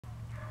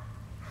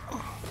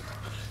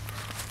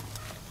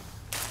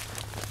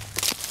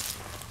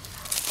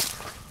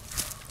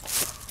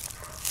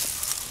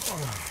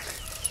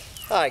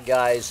Alright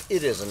guys,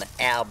 it is an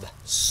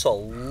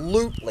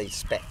absolutely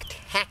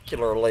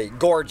spectacularly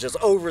gorgeous,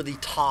 over the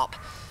top,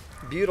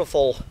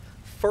 beautiful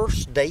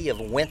first day of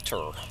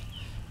winter.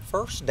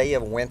 First day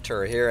of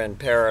winter here in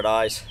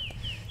paradise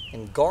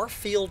in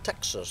Garfield,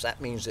 Texas. That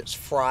means it's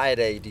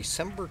Friday,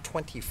 December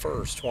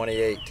 21st,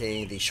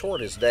 2018, the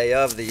shortest day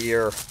of the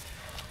year.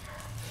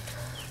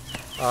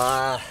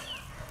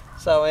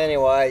 So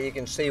anyway, you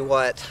can see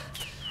what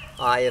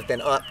I have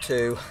been up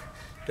to,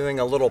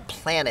 doing a little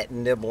planet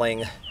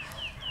nibbling.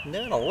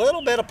 Doing a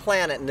little bit of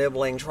planet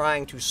nibbling,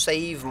 trying to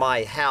save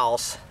my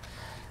house.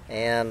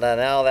 And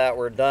now that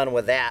we're done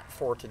with that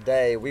for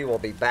today, we will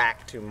be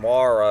back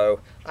tomorrow.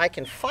 I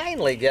can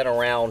finally get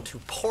around to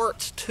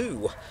part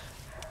 2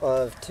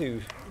 of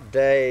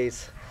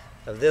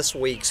this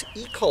week's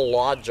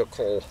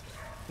Ecological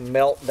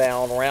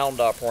Meltdown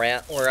Roundup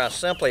rant, where I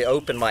simply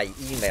open my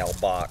email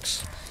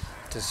box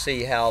to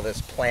see how this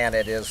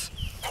planet is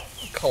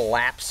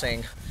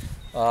collapsing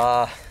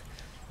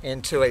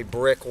into a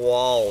brick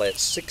wall at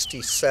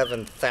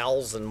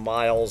 67,000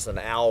 miles an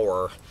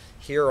hour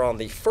here on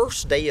the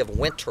first day of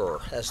winter,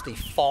 as the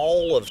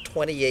fall of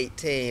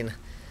 2018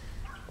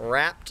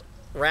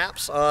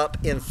 wraps up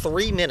in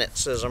 3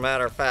 minutes. As a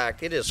matter of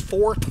fact, it is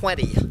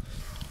 4:20.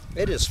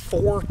 It is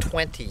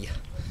 4:20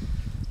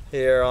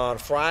 here on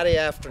Friday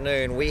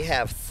afternoon. We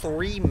have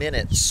 3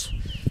 minutes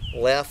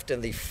left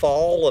in the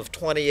fall of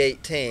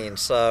 2018.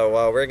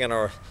 So we're going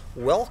to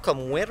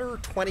welcome winter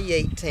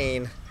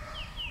 2018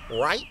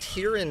 right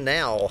here and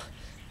now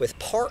with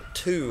part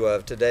 2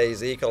 of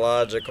today's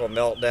Ecological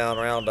Meltdown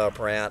Roundup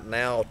rant.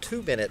 Now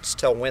 2 minutes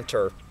till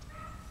winter.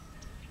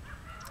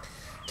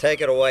 Take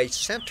it away.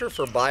 Center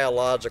for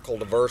Biological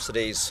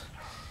Diversity's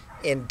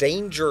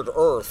Endangered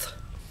Earth.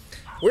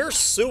 We're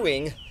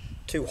suing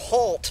to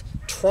halt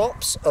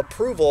Trump's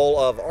approval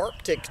of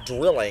Arctic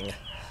drilling.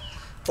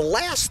 The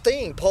last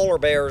thing polar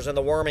bears in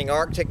the warming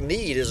Arctic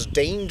need is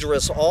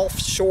dangerous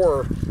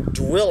offshore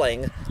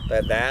drilling.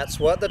 But that's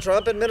what the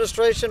Trump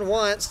administration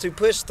wants to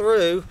push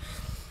through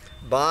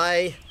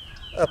by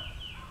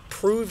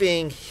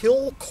approving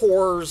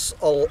Hillcore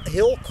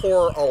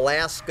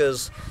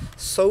Alaska's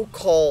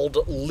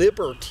so-called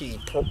Liberty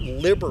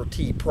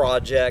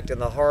Project in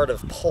the heart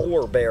of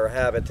polar bear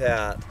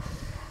habitat.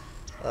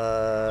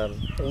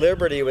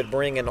 Liberty would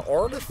bring an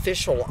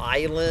artificial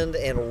island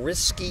and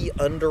risky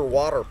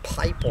underwater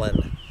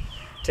pipeline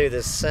to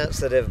the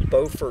sensitive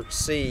Beaufort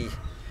Sea.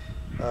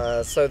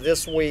 So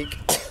this week,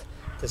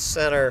 the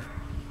center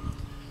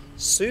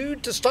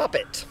sued to stop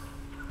it.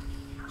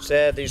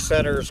 Said the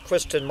center's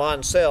Kristen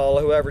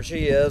Monsell, whoever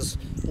she is,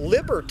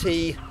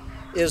 Liberty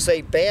is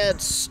a bad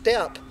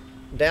step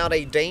down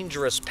a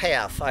dangerous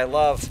path. I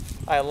love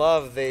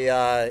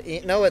the,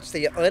 it's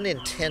the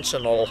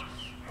unintentional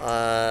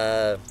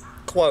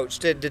quotes.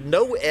 Did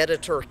no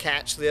editor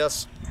catch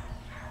this?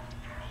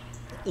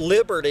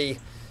 Liberty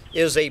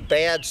is a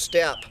bad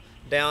step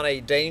down a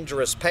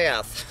dangerous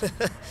path.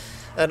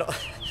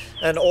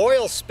 An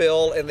oil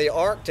spill in the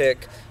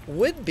Arctic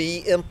would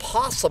be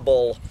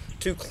impossible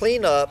to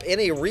clean up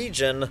any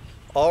region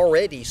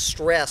already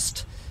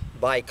stressed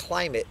by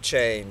climate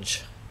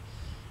change.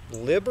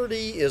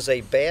 Liberty is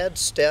a bad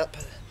step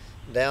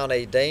down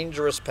a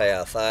dangerous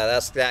path.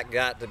 That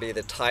got to be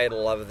the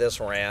title of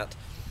this rant.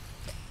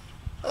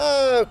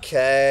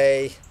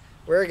 Okay,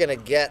 we're going to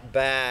get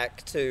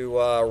back to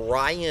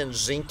Ryan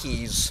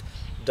Zinke's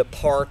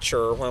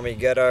departure when we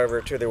get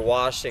over to the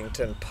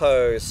Washington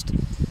Post.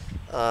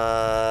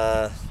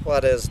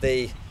 What is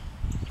the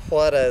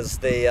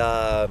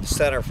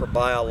Center for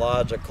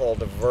Biological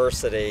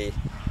Diversity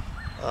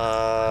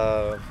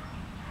have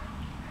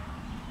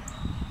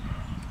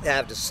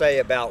to say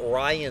about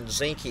Ryan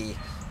Zinke?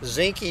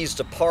 Zinke's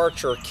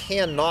departure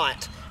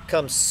cannot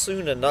come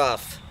soon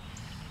enough.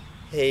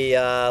 He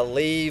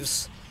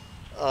leaves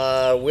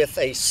with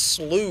a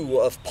slew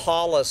of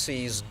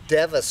policies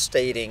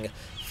devastating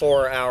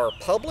for our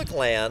public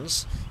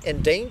lands,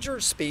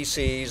 endangered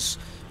species,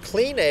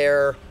 clean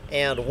air,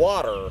 and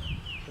water.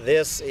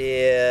 This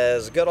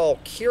is good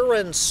old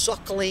Kieran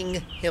Suckling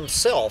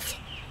himself.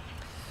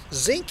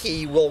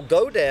 Zinke will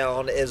go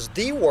down as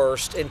the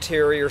worst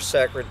Interior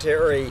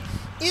Secretary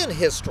in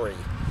history.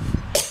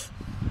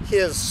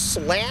 His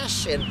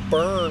slash and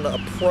burn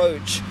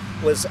approach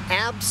was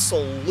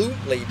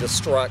absolutely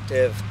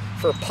destructive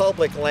for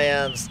public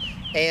lands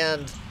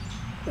and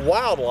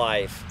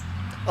wildlife,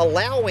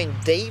 allowing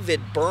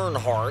David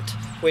Bernhardt,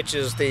 which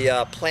is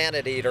the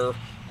planet eater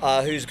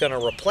who's going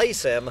to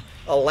replace him,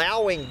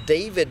 allowing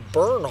David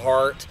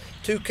Bernhardt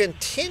to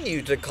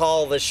continue to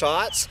call the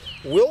shots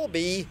will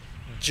be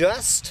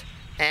just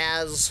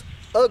as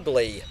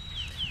ugly.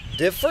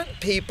 Different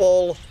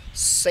people,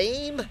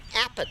 same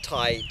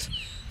appetite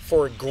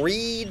for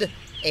greed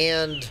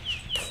and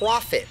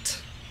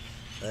profit.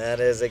 That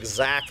is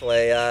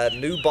exactly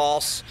new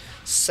boss,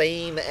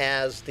 same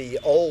as the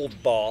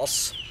old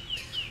boss.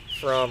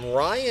 From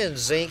Ryan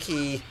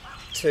Zinke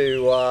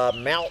to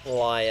mountain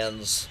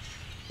lions,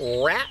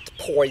 rat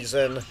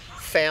poison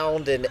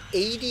found in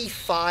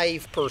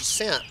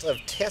 85% of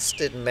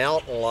tested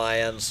mountain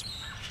lions.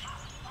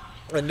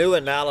 A new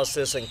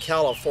analysis in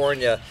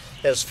California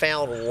has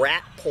found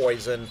rat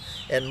poison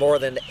in more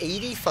than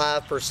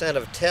 85%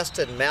 of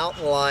tested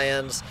mountain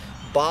lions,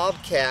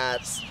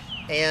 bobcats,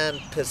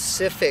 and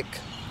Pacific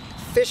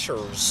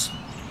fishers,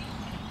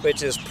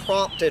 which has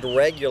prompted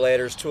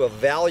regulators to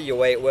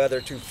evaluate whether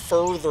to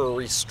further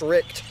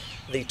restrict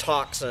the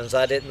toxins.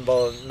 I didn't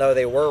know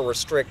they were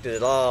restricted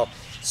at all.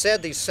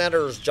 Said the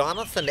center's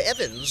Jonathan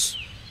Evans,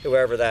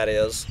 whoever that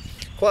is,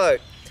 quote,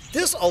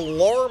 "This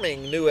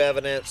alarming new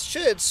evidence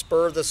should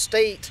spur the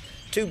state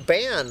to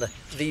ban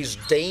these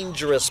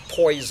dangerous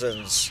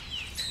poisons.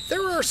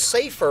 There are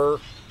safer,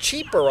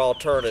 cheaper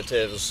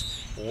alternatives.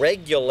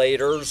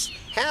 Regulators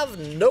have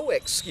no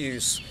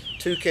excuse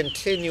to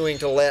continuing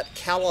to let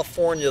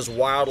California's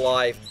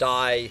wildlife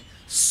die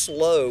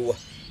slow,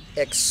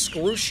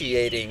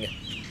 excruciating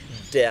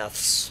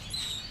deaths."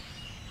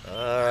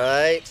 All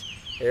right,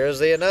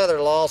 here's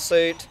another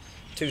lawsuit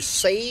to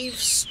save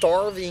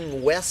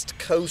starving West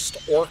Coast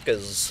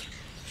orcas.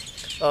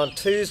 On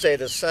Tuesday,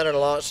 the Senate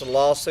launched a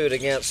lawsuit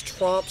against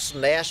Trump's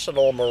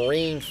National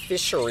Marine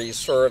Fisheries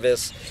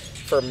Service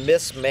for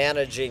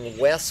mismanaging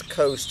West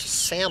Coast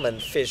salmon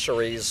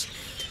fisheries.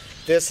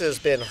 This has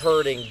been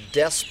hurting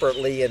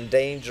desperately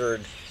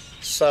endangered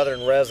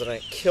southern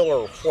resident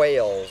killer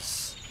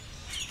whales.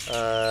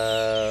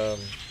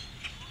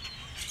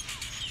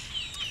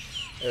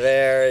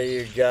 There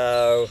you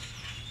go.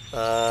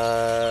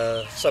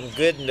 Some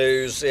good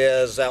news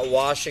is that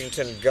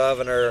Washington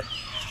Governor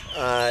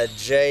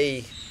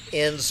Jay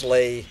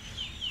Inslee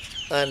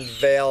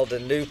unveiled a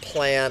new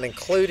plan,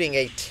 including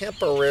a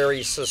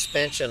temporary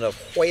suspension of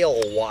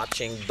whale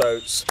watching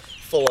boats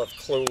full of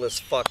clueless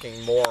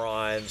fucking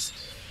morons.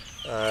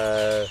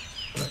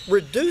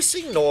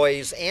 Reducing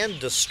noise and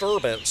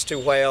disturbance to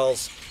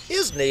whales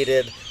is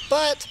needed,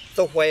 but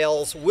the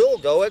whales will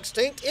go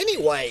extinct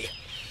anyway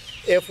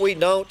if we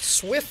don't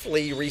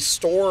swiftly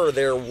restore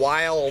their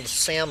wild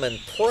salmon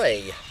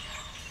prey.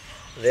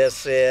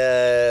 This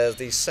is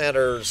the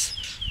center's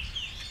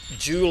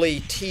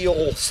Julie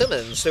Teal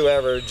Simmons,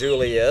 whoever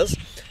Julie is.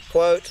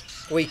 Quote,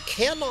 "We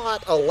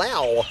cannot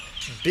allow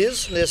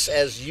business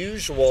as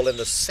usual in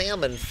the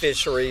salmon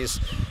fisheries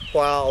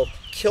while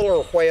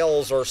killer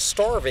whales are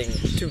starving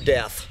to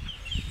death.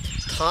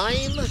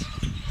 Time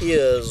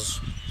is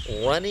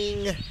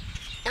running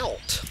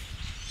out."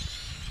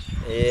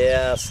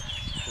 Yes,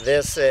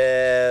 this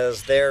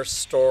is their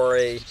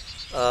story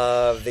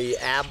of the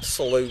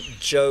absolute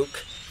joke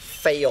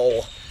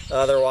fail,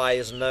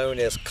 otherwise known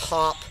as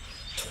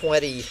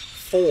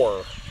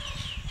COP24.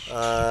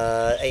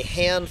 A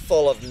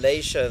handful of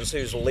nations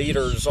whose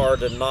leaders are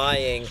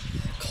denying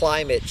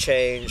climate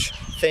change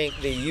think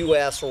the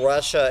U.S.,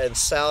 Russia, and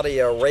Saudi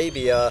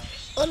Arabia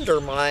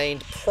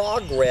undermined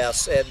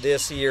progress at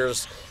this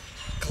year's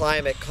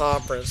climate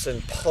conference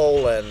in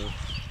Poland.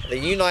 The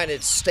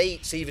United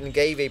States even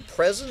gave a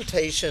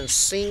presentation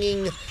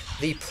singing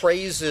the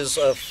praises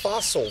of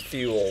fossil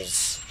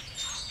fuels.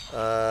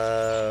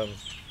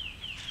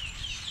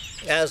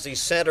 As the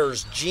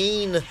center's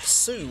Jean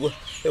Sue,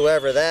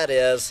 whoever that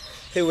is,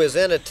 who was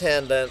in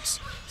attendance,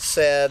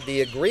 said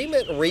the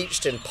agreement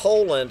reached in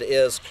Poland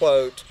is,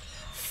 quote,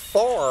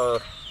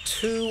 "far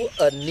too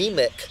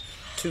anemic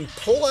to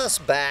pull us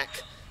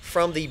back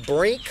from the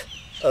brink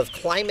of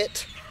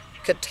climate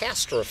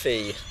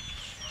catastrophe."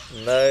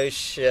 No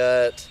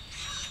shit.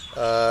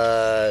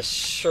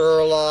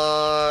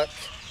 Sherlock.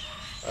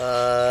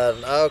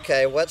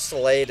 Okay, what's the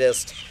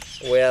latest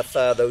with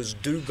those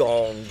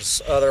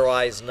dugongs,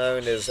 otherwise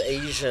known as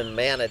Asian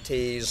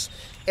manatees?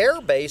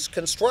 Airbase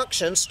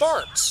construction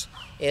starts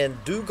in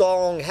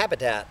dugong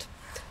habitat.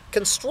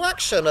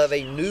 Construction of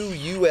a new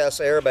U.S.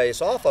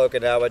 airbase off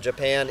Okinawa,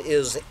 Japan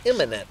is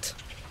imminent.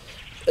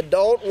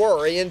 Don't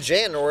worry, in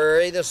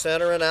January, the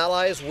center and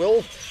allies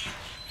will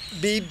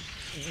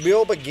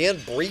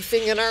begin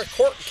briefing in our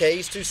court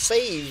case to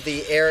save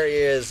the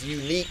area's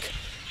unique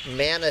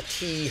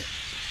manatee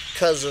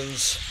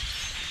cousins.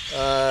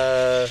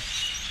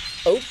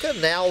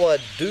 Okinawa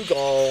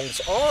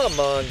dugongs are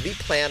among the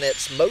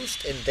planet's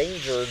most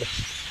endangered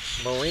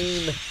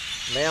marine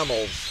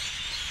mammals.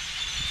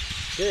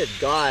 Good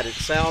God, it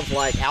sounds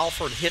like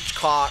Alfred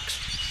Hitchcock's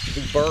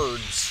The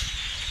Birds.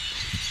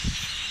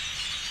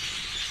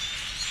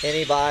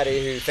 Anybody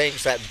who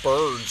thinks that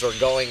birds are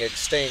going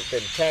extinct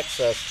in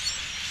Texas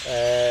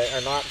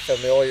are not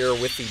familiar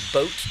with the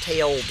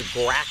boat-tailed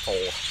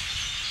grackle.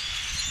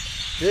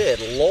 Good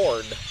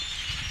Lord.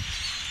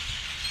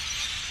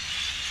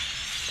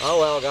 Oh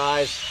well,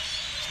 guys,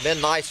 it's been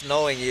nice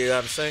knowing you.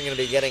 I'm soon going to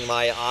be getting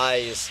my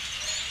eyes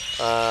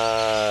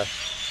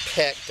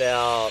pecked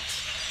out.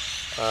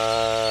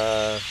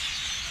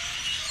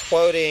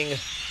 Quoting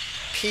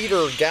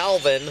Peter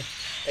Galvin,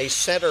 a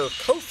center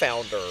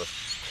co-founder,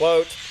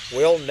 quote,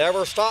 "We'll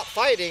never stop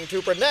fighting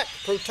to protect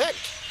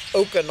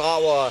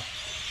Okinawa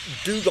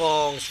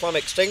dugongs from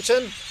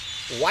extinction.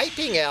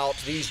 Wiping out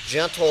these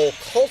gentle,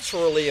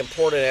 culturally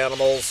important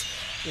animals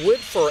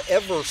would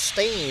forever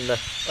stain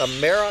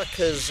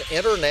America's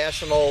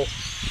international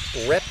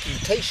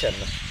reputation."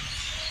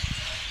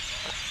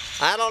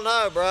 I don't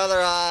know, brother.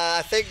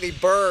 I think the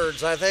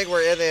birds. I think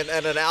we're in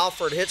an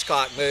Alfred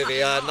Hitchcock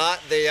movie,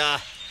 not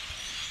the.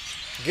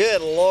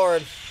 Good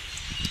Lord.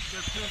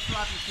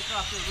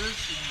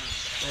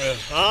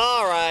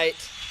 All right.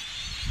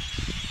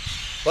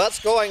 What's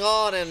going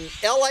on in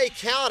LA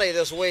County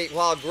this week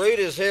while Groot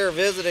is here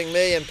visiting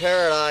me in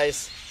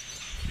paradise?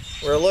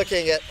 We're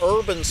looking at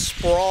urban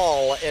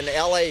sprawl in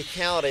LA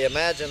County.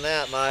 Imagine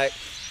that, Mike.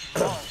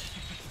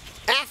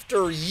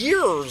 After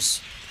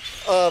years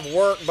of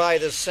work by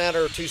the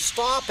center to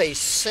stop a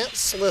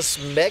senseless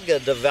mega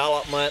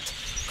development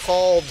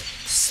called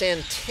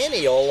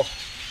Centennial,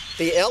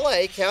 the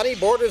LA County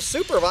Board of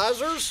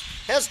Supervisors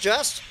has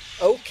just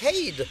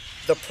okayed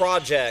the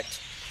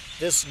project.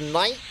 This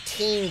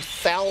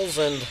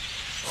 19,000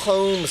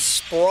 home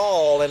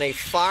sprawl in a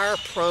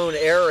fire-prone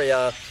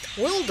area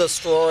will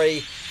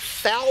destroy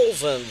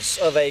thousands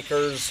of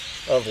acres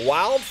of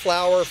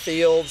wildflower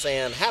fields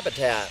and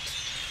habitat.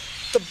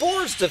 The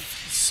board's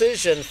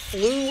decision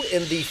flew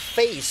in the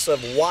face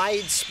of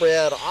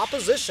widespread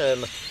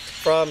opposition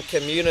from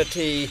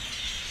community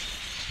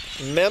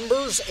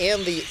members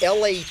and the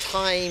LA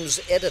Times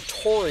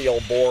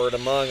editorial board,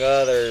 among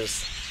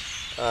others.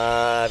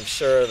 I'm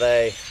sure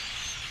they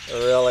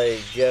really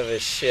give a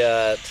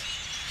shit.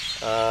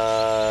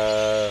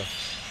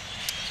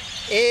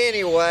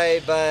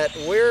 Anyway, but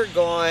we're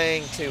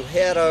going to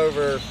head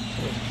over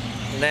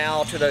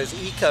now to those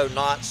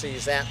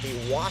eco-Nazis at the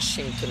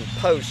Washington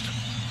Post.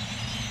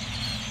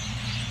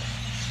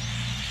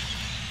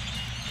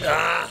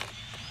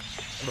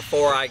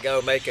 Before I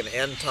go make an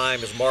end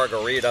times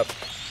margarita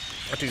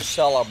to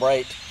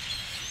celebrate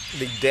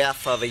the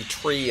death of a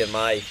tree in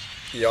my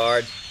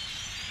yard.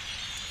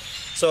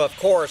 So of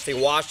course the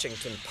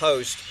Washington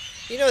Post,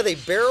 you know, they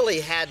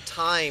barely had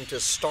time to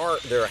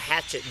start their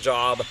hatchet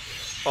job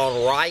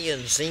on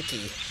Ryan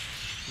Zinke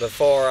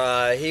before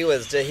he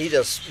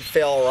just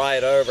fell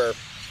right over.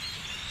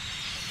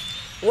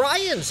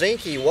 Ryan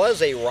Zinke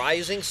was a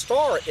rising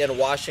star in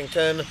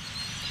Washington.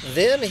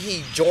 Then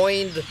he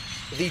joined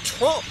the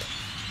Trump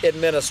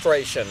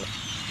administration.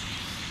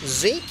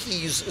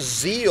 Zinke's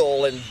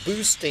zeal in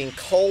boosting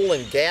coal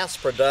and gas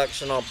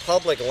production on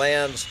public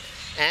lands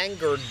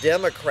angered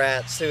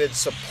Democrats who had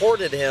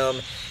supported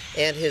him,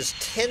 and his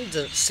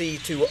tendency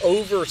to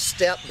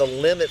overstep the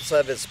limits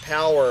of his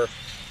power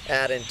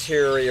at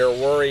Interior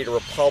worried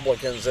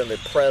Republicans and the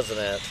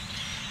president.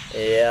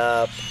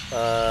 Yep.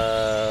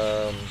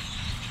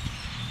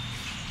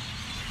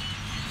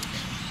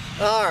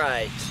 All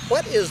right.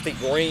 What is the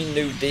Green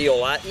New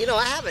Deal? I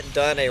haven't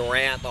done a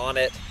rant on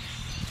it.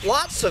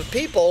 Lots of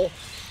people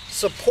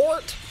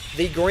support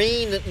the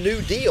Green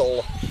New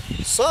Deal.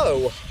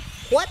 So,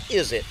 what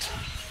is it?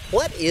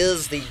 What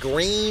is the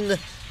Green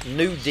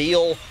New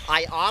Deal?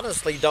 I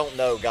honestly don't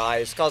know,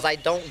 guys, because I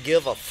don't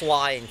give a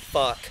flying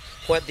fuck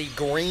what the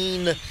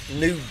Green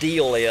New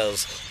Deal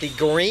is. The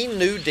Green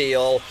New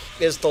Deal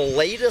is the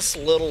latest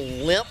little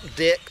limp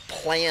dick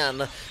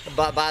plan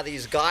by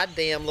these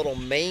goddamn little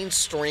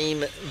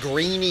mainstream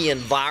greeny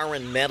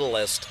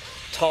environmentalists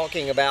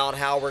talking about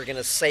how we're going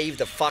to save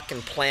the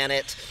fucking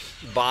planet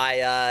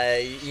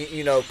by,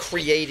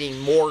 creating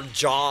more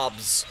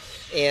jobs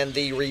in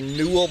the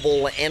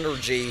renewable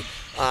energy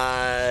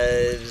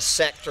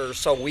sector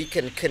so we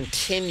can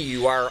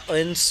continue our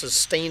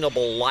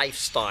unsustainable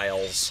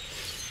lifestyles.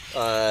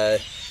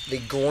 The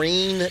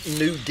Green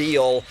New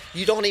Deal,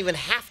 you don't even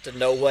have to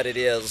know what it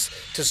is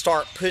to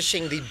start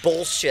pushing the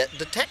bullshit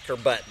detector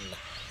button.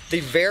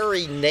 The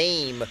very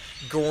name,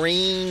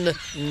 Green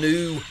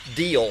New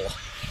Deal.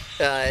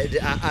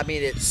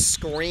 It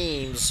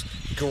screams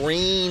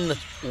green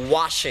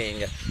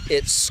washing.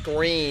 It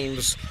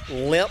screams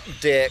limp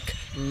dick,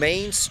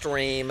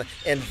 mainstream,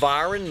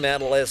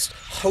 environmentalist,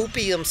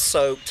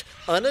 hopium-soaked,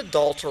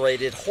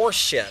 unadulterated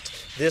horseshit.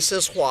 This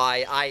is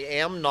why I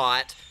am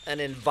not an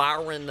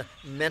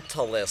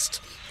environmentalist.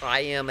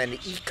 I am an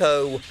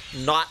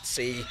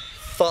eco-Nazi.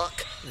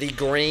 Fuck the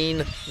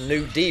Green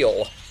New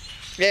Deal.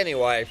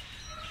 Anyway,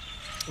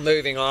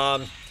 moving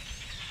on.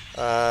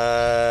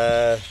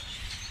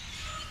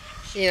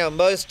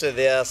 Most of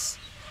this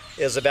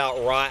is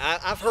about Ryan.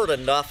 I've heard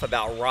enough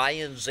about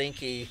Ryan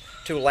Zinke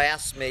to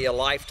last me a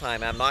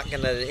lifetime. I'm not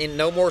gonna,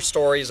 no more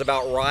stories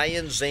about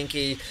Ryan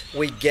Zinke.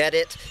 We get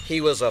it.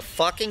 He was a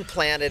fucking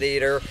planet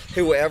eater.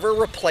 Whoever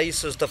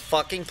replaces the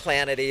fucking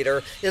planet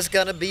eater is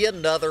gonna be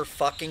another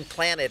fucking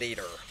planet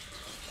eater.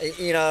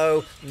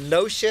 No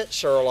shit,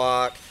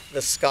 Sherlock.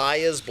 The sky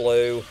is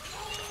blue.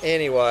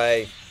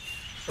 Anyway.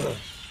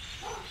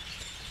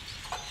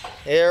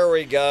 Here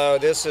we go.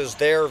 This is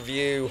their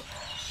view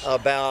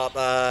about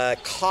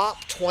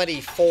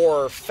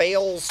COP24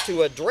 fails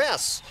to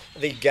address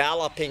the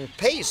galloping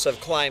pace of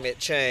climate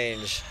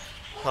change.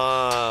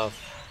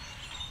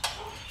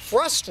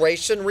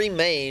 Frustration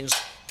remains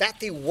that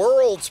the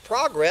world's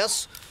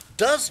progress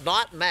does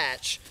not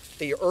match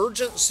the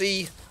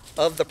urgency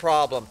of the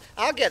problem.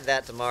 I'll get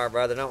that tomorrow,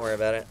 brother. Don't worry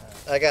about it.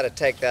 I got to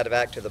take that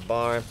back to the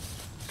barn.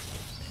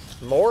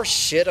 More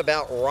shit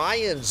about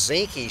Ryan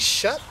Zinke.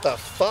 Shut the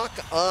fuck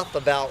up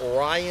about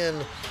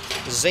Ryan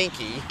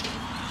Zinke.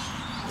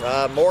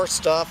 More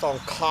stuff on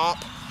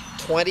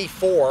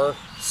COP24.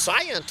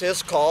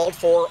 Scientists called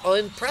for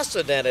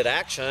unprecedented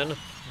action,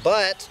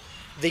 but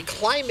the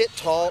climate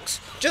talks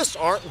just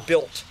aren't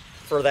built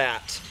for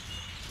that.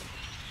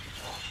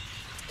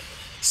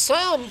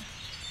 Some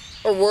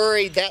are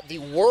worried that the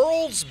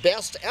world's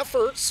best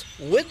efforts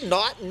would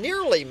not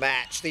nearly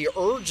match the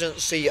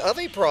urgency of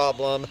a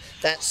problem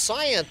that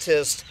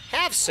scientists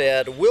have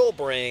said will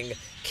bring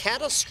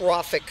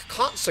catastrophic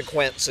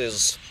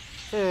consequences.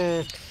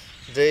 Do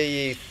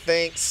you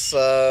think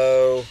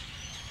so?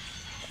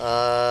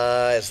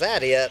 Is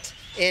that it?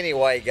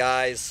 Anyway,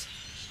 guys,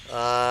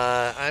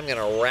 I'm going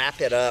to wrap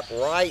it up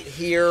right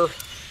here.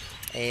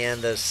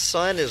 And the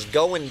sun is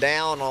going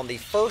down on the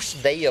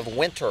first day of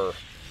winter.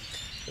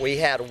 We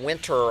had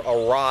winter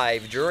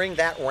arrive during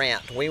that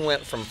rant. We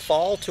went from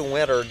fall to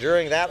winter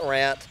during that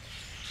rant.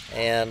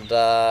 And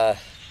I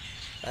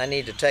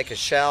need to take a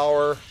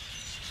shower.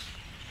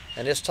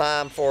 And it's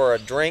time for a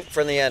drink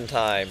from the end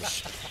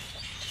times.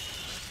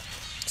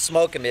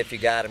 Smoke 'em if you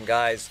got 'em,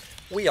 guys.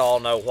 We all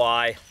know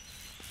why.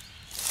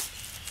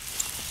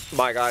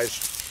 Bye,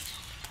 guys.